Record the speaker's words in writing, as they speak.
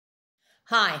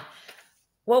Hi,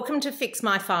 welcome to Fix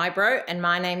My Fibro, and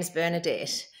my name's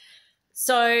Bernadette.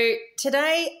 So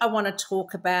today I want to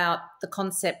talk about the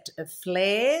concept of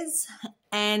flares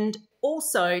and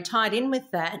also tied in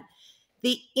with that,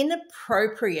 the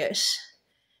inappropriate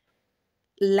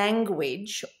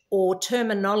language or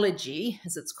terminology,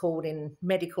 as it's called in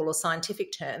medical or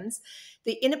scientific terms,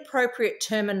 the inappropriate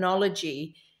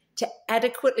terminology to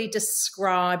adequately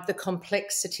describe the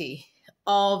complexity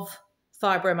of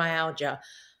fibromyalgia,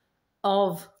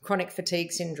 of chronic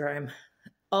fatigue syndrome,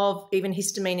 of even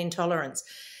histamine intolerance.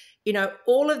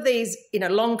 All of these,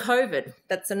 long COVID,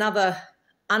 that's another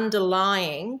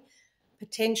underlying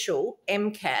potential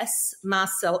MCAS,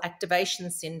 mast cell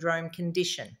activation syndrome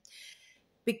condition.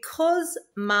 Because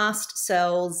mast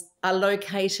cells are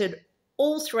located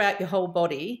all throughout your whole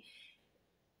body,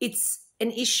 it's an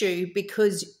issue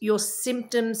because your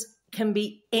symptoms can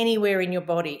be anywhere in your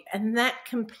body, and that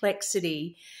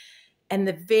complexity and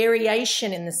the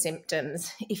variation in the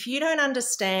symptoms, if you don't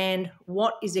understand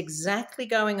what is exactly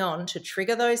going on to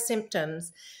trigger those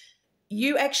symptoms,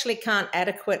 you actually can't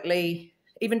adequately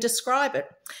even describe it.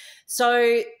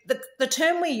 So the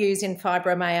term we use in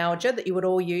fibromyalgia that you would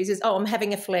all use is, I'm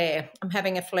having a flare, I'm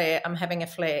having a flare, I'm having a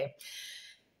flare.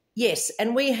 Yes,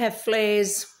 and we have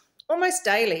flares almost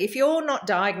daily. If you're not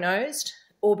diagnosed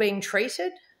or being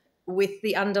treated with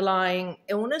the underlying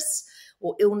illness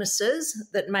or illnesses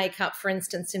that make up, for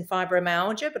instance, in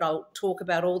fibromyalgia, but I'll talk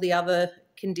about all the other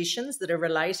conditions that are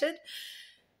related.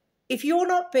 If you're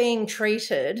not being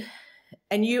treated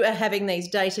and you are having these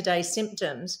day-to-day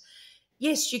symptoms,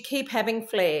 yes, you keep having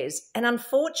flares. And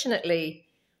unfortunately,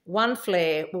 one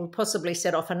flare will possibly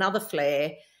set off another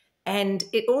flare. And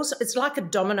it's like a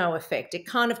domino effect. It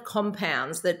kind of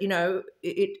compounds that,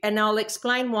 and I'll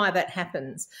explain why that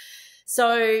happens.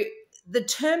 So the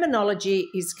terminology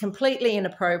is completely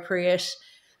inappropriate.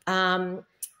 For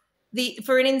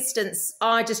instance,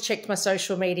 I just checked my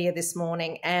social media this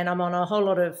morning and I'm on a whole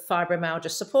lot of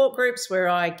fibromyalgia support groups where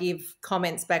I give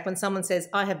comments back. When someone says,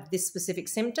 I have this specific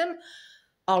symptom,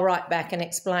 I'll write back and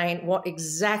explain what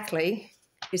exactly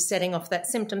is setting off that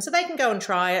symptom. So they can go and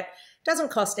try it. It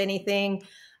doesn't cost anything.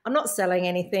 I'm not selling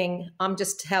anything. I'm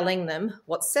just telling them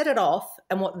what set it off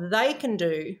and what they can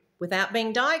do without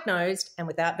being diagnosed and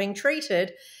without being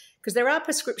treated, because there are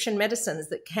prescription medicines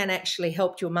that can actually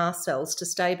help your mast cells to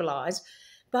stabilise,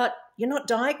 but you're not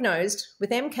diagnosed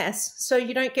with MCAS, so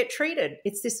you don't get treated.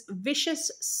 It's this vicious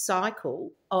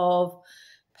cycle of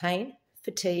pain,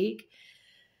 fatigue,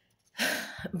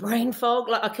 brain fog.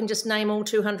 Like I can just name all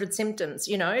 200 symptoms,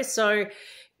 so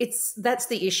that's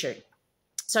the issue.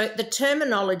 So the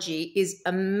terminology is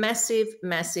a massive,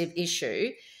 massive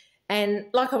issue. And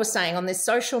like I was saying, on this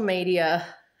social media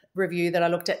review that I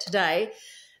looked at today,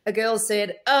 a girl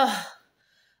said,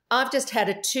 I've just had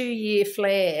a 2-year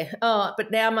flare.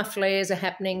 But now my flares are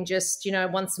happening just,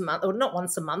 once a month, or not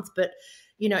once a month, but,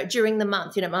 during the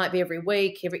month, it might be every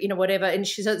week, whatever. And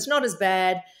she said, it's not as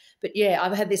bad, but yeah,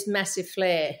 I've had this massive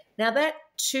flare. Now that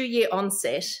 2-year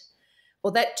onset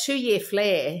or that 2-year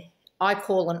flare, I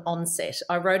call an onset.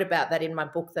 I wrote about that in my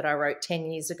book that I wrote 10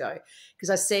 years ago because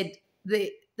I said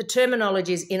the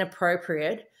terminology is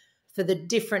inappropriate for the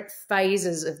different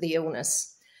phases of the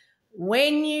illness.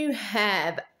 When you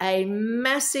have a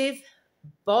massive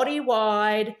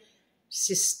body-wide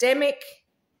systemic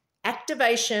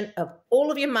activation of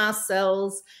all of your mast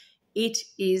cells, it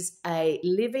is a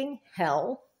living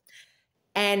hell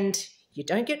and you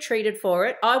don't get treated for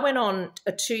it. I went on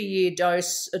a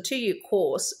 2-year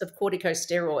course of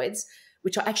corticosteroids,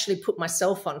 which I actually put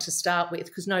myself on to start with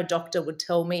because no doctor would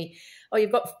tell me,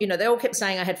 you've got, they all kept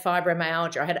saying I had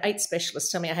fibromyalgia. I had 8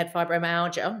 specialists tell me I had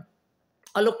fibromyalgia.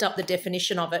 I looked up the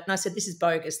definition of it and I said, this is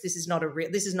bogus. This is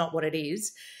not what it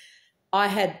is. I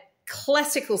had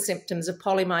classical symptoms of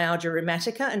polymyalgia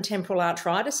rheumatica and temporal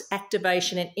arteritis,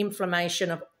 activation and inflammation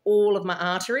of all of my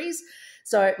arteries.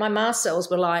 So my mast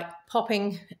cells were like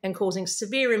popping and causing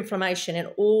severe inflammation in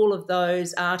all of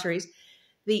those arteries.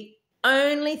 The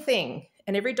only thing,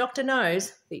 and every doctor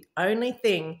knows, the only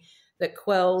thing that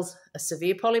quells a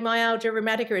severe polymyalgia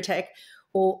rheumatica attack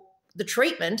or the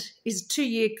treatment is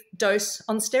 2-year dose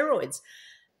on steroids.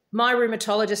 My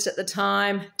rheumatologist at the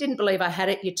time didn't believe I had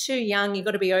it. You're too young. You've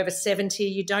got to be over 70.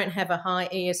 You don't have a high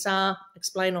ESR.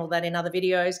 Explain all that in other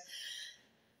videos.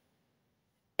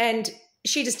 And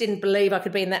she just didn't believe I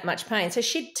could be in that much pain. So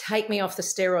she'd take me off the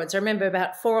steroids. I remember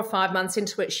about 4 or 5 months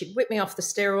into it, she'd whip me off the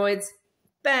steroids.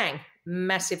 Bang,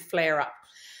 massive flare up.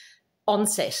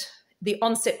 Onset. The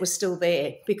onset was still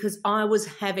there because I was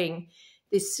having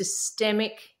this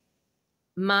systemic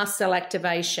mast cell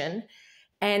activation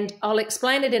And I'll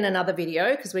explain it in another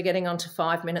video because we're getting on to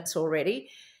 5 minutes already.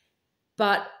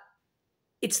 But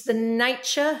it's the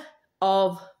nature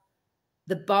of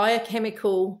the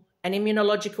biochemical and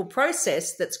immunological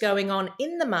process that's going on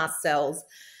in the mast cells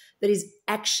that is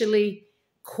actually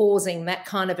causing that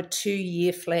kind of a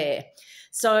 2-year flare.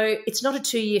 So it's not a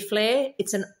 2-year flare,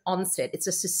 it's an onset. It's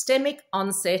a systemic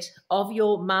onset of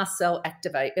your mast cell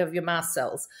of your mast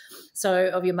cells. So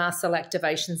of your mast cell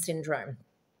activation syndrome.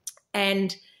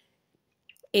 And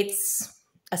it's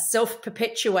a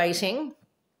self-perpetuating,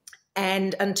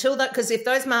 and until that, because if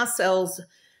those mast cells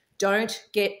don't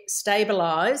get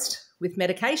stabilized with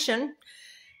medication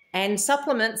and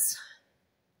supplements,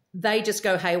 they just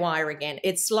go haywire again.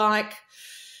 It's like,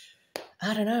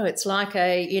 I don't know, it's like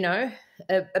a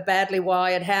badly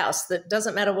wired house that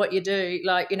doesn't matter what you do,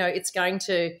 it's going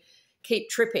to keep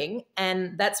tripping.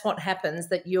 And that's what happens,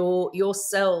 that your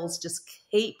cells just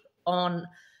keep on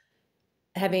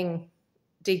having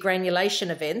degranulation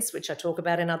events, which I talk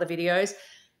about in other videos.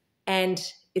 And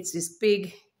it's this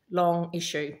big, long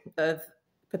issue of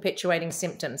perpetuating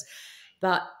symptoms.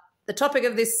 But the topic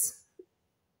of this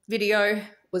video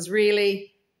was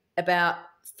really about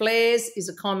flares. Is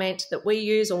a comment that we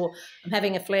use, or I'm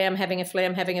having a flare, I'm having a flare,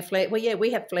 I'm having a flare. Well, yeah,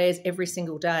 we have flares every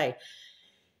single day.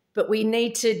 But we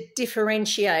need to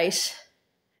differentiate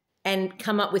and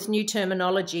come up with new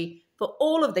terminology for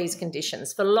all of these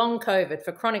conditions, for long COVID,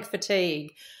 for chronic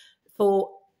fatigue,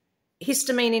 for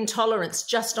histamine intolerance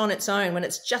just on its own, when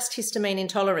it's just histamine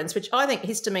intolerance, which I think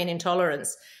histamine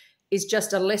intolerance is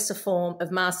just a lesser form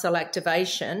of mast cell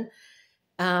activation,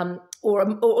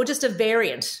 or just a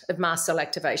variant of mast cell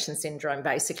activation syndrome,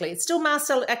 basically. It's still mast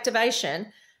cell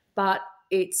activation, but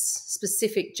it's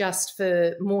specific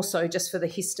more so just for the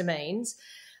histamines.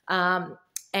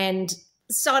 And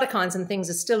cytokines and things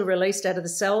are still released out of the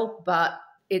cell, but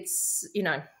it's,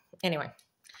 anyway,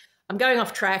 I'm going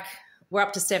off track. We're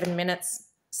up to 7 minutes.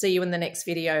 See you in the next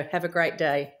video. Have a great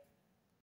day.